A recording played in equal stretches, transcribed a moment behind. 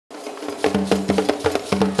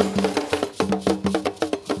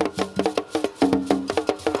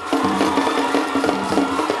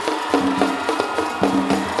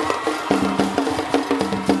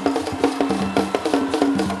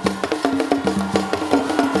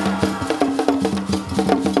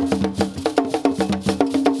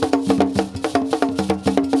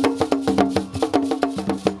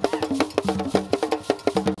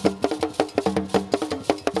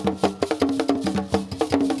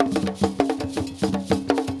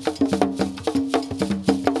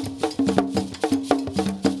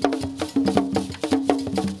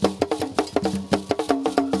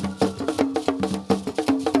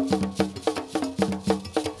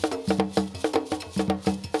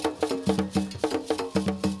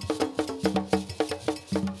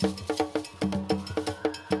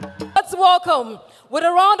welcome, with a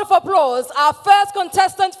round of applause, our first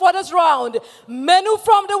contestant for this round, Manu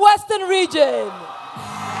from the Western region.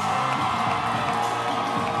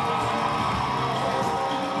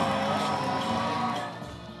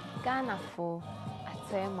 Ghana for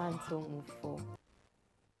Atoemanto Mufo.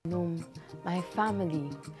 My family,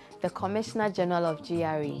 the Commissioner General of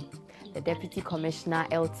GRA, the Deputy Commissioner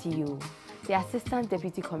LTU, the Assistant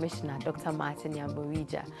Deputy Commissioner Dr. Martin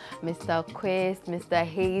Yamborija, Mr. Quist, Mr.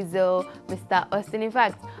 Hazel, Mr. Austin, in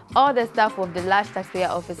fact, all the staff of the Large Taxpayer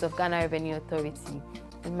Office of Ghana Revenue Authority,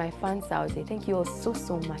 and my fans out there, thank you all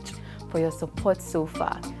so much for your support so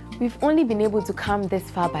far. We've only been able to come this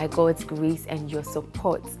far by God's grace and your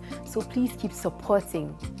support, so please keep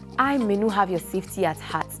supporting. I, Manu, have your safety at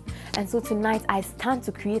heart, and so tonight I stand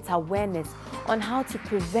to create awareness on how to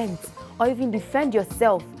prevent or even defend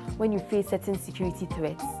yourself when you face certain security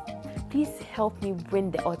threats. Please help me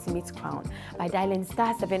win the ultimate crown by dialing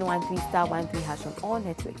 *713*13# on all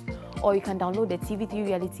networks, or you can download the TV3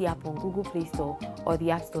 Reality app on Google Play Store or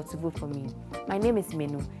the App Store to vote for me. My name is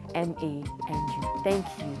Manu, M-A-N-U. Thank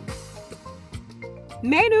you.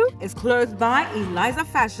 Manu is clothed by Eliza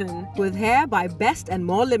Fashion, with hair by Best and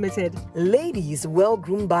More Limited. Ladies well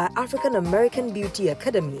groomed by African American Beauty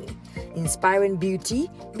Academy, inspiring beauty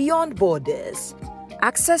beyond borders.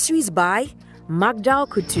 Accessories by Magdal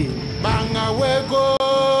Couture.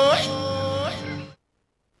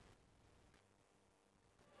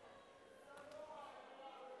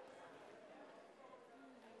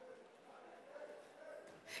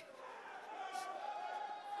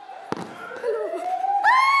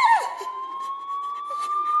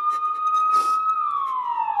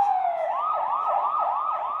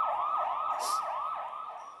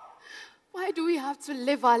 Why do we have to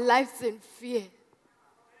live our lives in fear?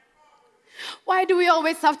 Why do we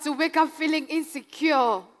always have to wake up feeling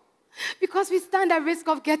insecure? Because we stand at risk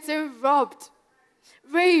of getting robbed,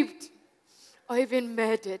 raped, or even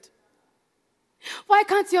murdered. Why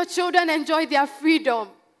can't your children enjoy their freedom?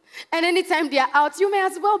 And anytime they are out, you may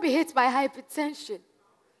as well be hit by hypertension,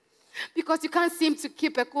 because you can't seem to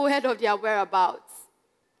keep a cool head of their whereabouts.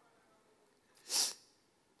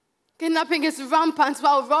 Kidnapping is rampant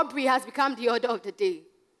while robbery has become the order of the day.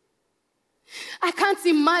 I can't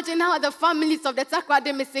imagine how the families of the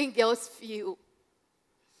Takoradi missing girls feel.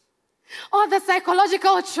 Or the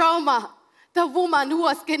psychological trauma the woman who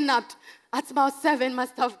was kidnapped at Mile 7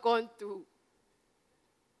 must have gone through.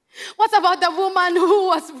 What about the woman who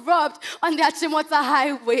was robbed on the Achimota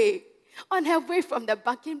Highway on her way from the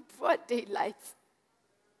bank in broad daylight?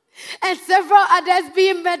 And several others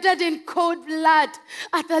being murdered in cold blood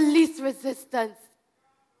at the least resistance.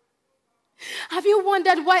 Have you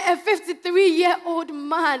wondered why a 53-year-old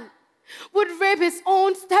man would rape his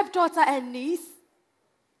own stepdaughter and niece?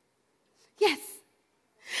 Yes,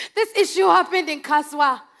 this issue happened in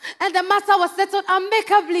Kaswa, and the matter was settled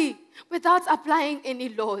amicably without applying any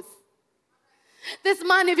laws. This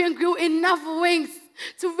man even grew enough wings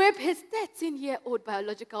to rape his 13-year-old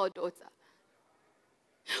biological daughter.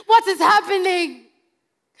 What is happening?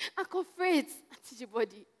 Uncle Fritz, Auntie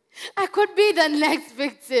Jibodi, I could be the next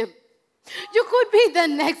victim. You could be the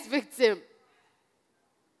next victim.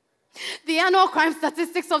 The annual crime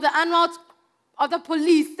statistics of the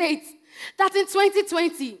police states that in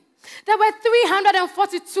 2020, there were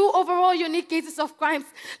 342 overall unique cases of crimes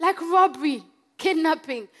like robbery,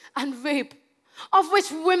 kidnapping, and rape, of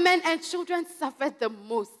which women and children suffered the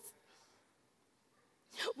most.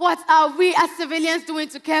 What are we as civilians doing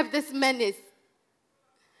to curb this menace?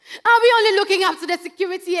 Are we only looking up to the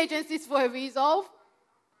security agencies for a resolve?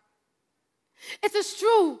 It is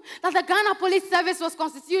true that the Ghana Police Service was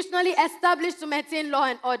constitutionally established to maintain law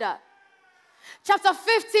and order. Chapter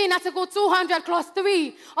 15, Article 200, Clause 3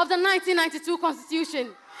 of the 1992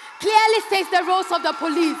 Constitution clearly states the roles of the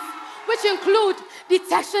police, which include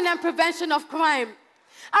detection and prevention of crime,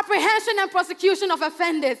 apprehension and prosecution of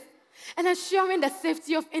offenders, and ensuring the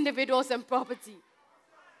safety of individuals and property.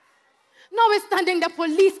 Notwithstanding, the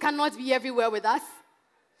police cannot be everywhere with us,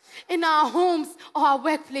 in our homes or our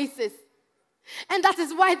workplaces. And that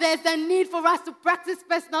is why there is a need for us to practice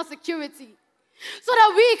personal security, so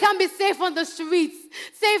that we can be safe on the streets,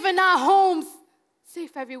 safe in our homes,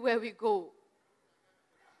 safe everywhere we go.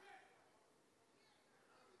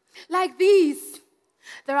 Like these,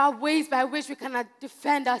 there are ways by which we can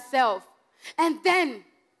defend ourselves and then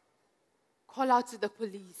call out to the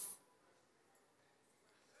police.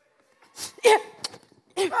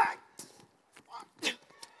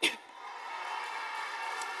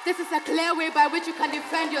 This is a clear way by which you can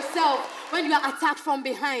defend yourself when you are attacked from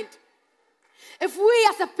behind. If we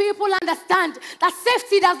as a people understand that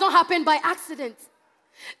safety does not happen by accident,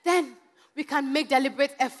 then we can make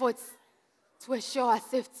deliberate efforts to ensure our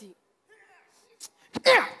safety.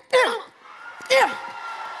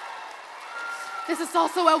 This is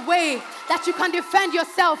also a way that you can defend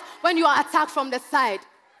yourself when you are attacked from the side.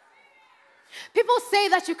 People say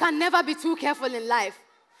that you can never be too careful in life.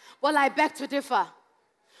 Well, I beg to differ.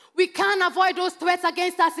 We can avoid those threats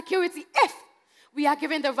against our security if we are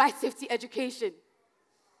given the right safety education.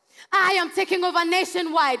 I am taking over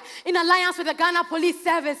nationwide in alliance with the Ghana Police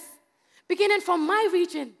Service, beginning from my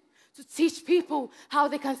region, to teach people how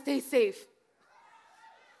they can stay safe.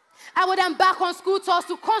 I would embark on school tours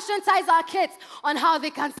to conscientize our kids on how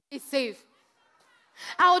they can stay safe.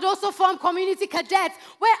 I would also form community cadets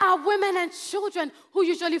where our women and children who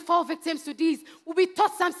usually fall victims to these will be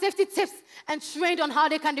taught some safety tips and trained on how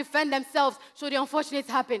they can defend themselves should the unfortunate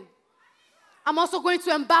happen. I'm also going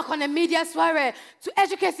to embark on a media soiree to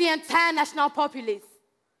educate the entire national populace.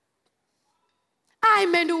 I,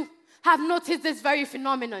 Manu, have noticed this very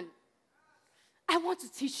phenomenon. I want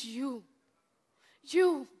to teach you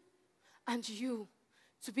and you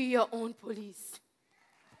to be your own police.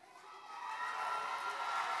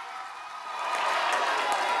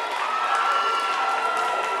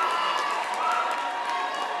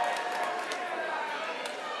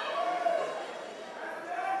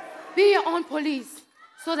 Be your own police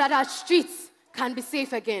so that our streets can be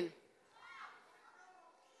safe again.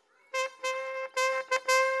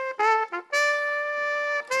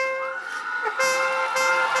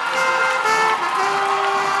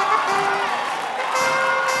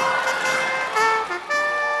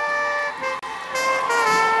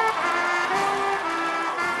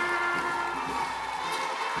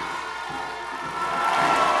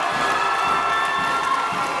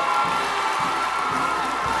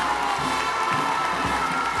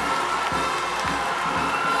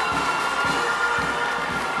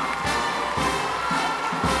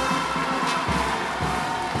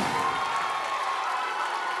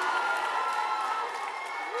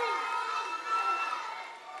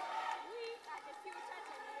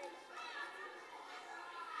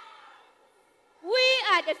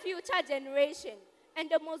 The future generation and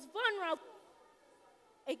the most vulnerable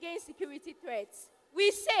against security threats.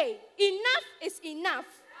 We say enough is enough.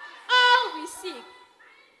 All we seek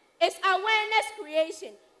is awareness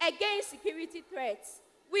creation against security threats.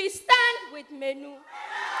 We stand with Manu.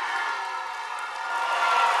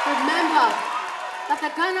 Remember that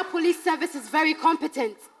the Ghana Police Service is very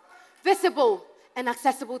competent, visible, and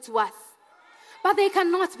accessible to us. But they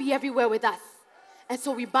cannot be everywhere with us. And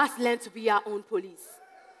so we must learn to be our own police.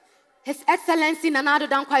 His Excellency Nana Addo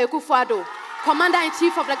Dankwa Akufo-Addo,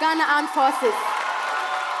 Commander-in-Chief of the Ghana Armed Forces,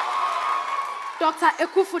 Dr.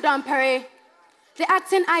 Ekufuor Dampare, the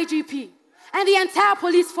acting IGP, and the entire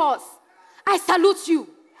police force, I salute you,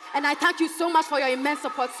 and I thank you so much for your immense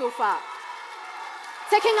support so far.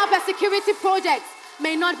 Taking up a security project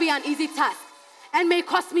may not be an easy task, and may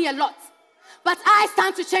cost me a lot, but I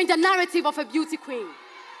stand to change the narrative of a beauty queen.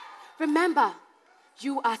 Remember,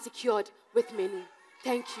 you are secured with Manu.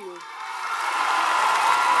 Thank you.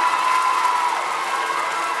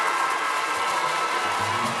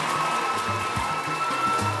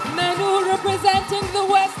 Manu representing the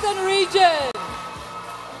Western region.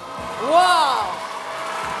 Wow.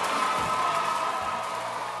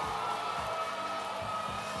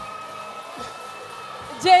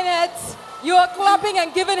 Janet, you are clapping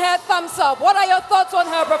and giving her thumbs up. What are your thoughts on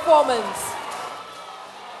her performance?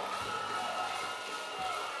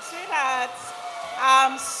 Sweetheart,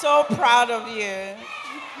 I'm so proud of you.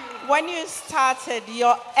 When you started,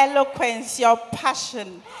 your eloquence, your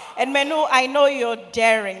passion, and Manu, I know you're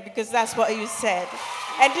daring because that's what you said.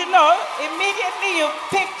 And you know, immediately you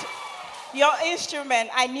picked your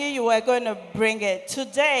instrument, I knew you were going to bring it.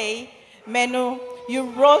 Today, Manu, you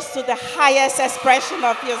rose to the highest expression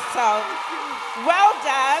of yourself. Well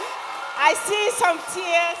done. I see some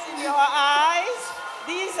tears in your eyes.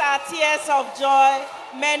 These are tears of joy.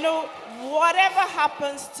 Manu, whatever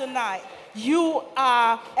happens tonight, you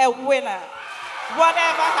are a winner.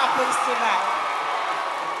 Whatever happens tonight.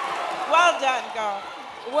 Well done, girl.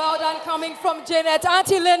 Well done coming from Janet.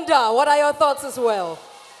 Auntie Linda, what are your thoughts as well?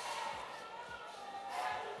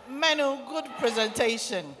 Manu, good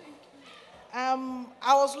presentation. I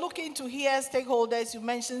was looking to hear stakeholders. You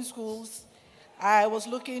mentioned schools. I was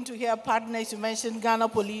looking to hear partners. You mentioned Ghana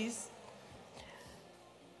Police.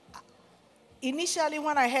 Initially,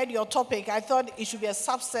 when I heard your topic, I thought it should be a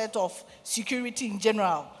subset of security in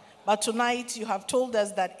general. But tonight, you have told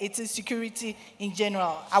us that it is security in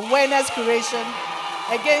general. Awareness creation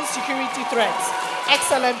against security threats.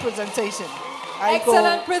 Excellent presentation.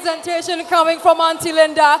 Excellent presentation coming from Auntie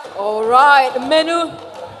Linda. All right, Manu,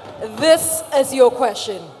 This is your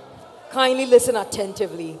question. Kindly listen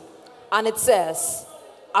attentively. And it says,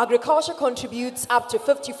 agriculture contributes up to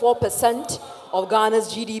 54% of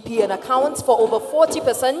Ghana's GDP and accounts for over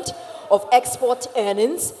 40% of export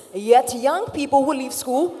earnings, yet young people who leave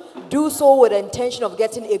school do so with the intention of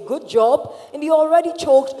getting a good job in the already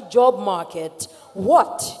choked job market.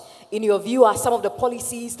 What, in your view, are some of the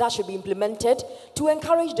policies that should be implemented to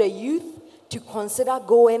encourage the youth to consider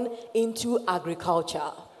going into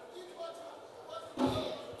agriculture?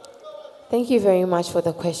 Thank you very much for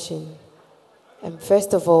the question.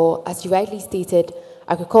 First of all, as you rightly stated,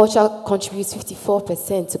 agriculture contributes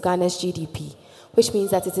 54% to Ghana's GDP, which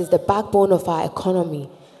means that it is the backbone of our economy.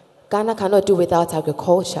 Ghana cannot do without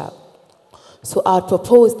agriculture. So I would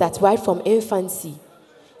propose that right from infancy,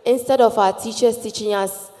 instead of our teachers teaching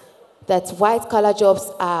us that white-collar jobs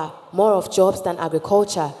are more of jobs than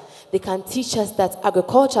agriculture, they can teach us that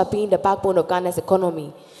agriculture, being the backbone of Ghana's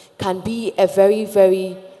economy, can be a very,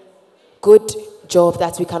 very good job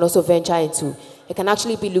that we can also venture into. It can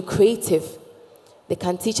actually be lucrative. They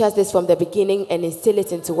can teach us this from the beginning and instill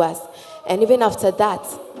it into us. And even after that,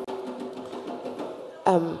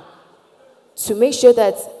 to make sure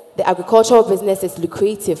that the agricultural business is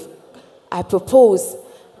lucrative, I propose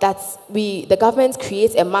that the government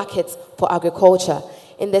creates a market for agriculture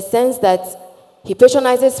in the sense that he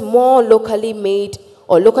patronizes more locally made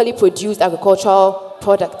or locally produced agricultural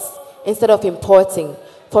products instead of importing.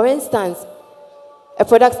 For instance, a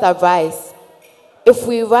product like rice, if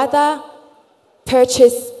we rather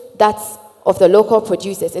purchase that of the local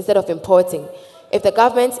producers instead of importing, if the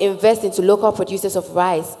government invests into local producers of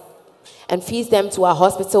rice and feeds them to our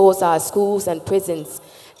hospitals, our schools and prisons,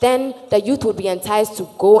 then the youth would be enticed to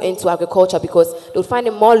go into agriculture because they would find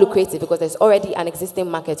it more lucrative because there's already an existing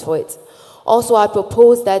market for it. Also, I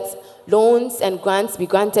propose that loans and grants be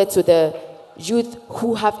granted to the youth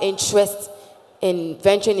who have interest in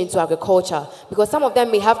venturing into agriculture, because some of them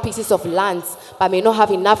may have pieces of land but may not have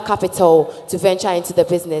enough capital to venture into the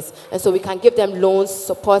business. And so we can give them loans,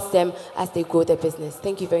 support them as they grow their business.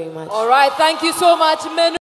 Thank you very much. All right, thank you so much, Manu.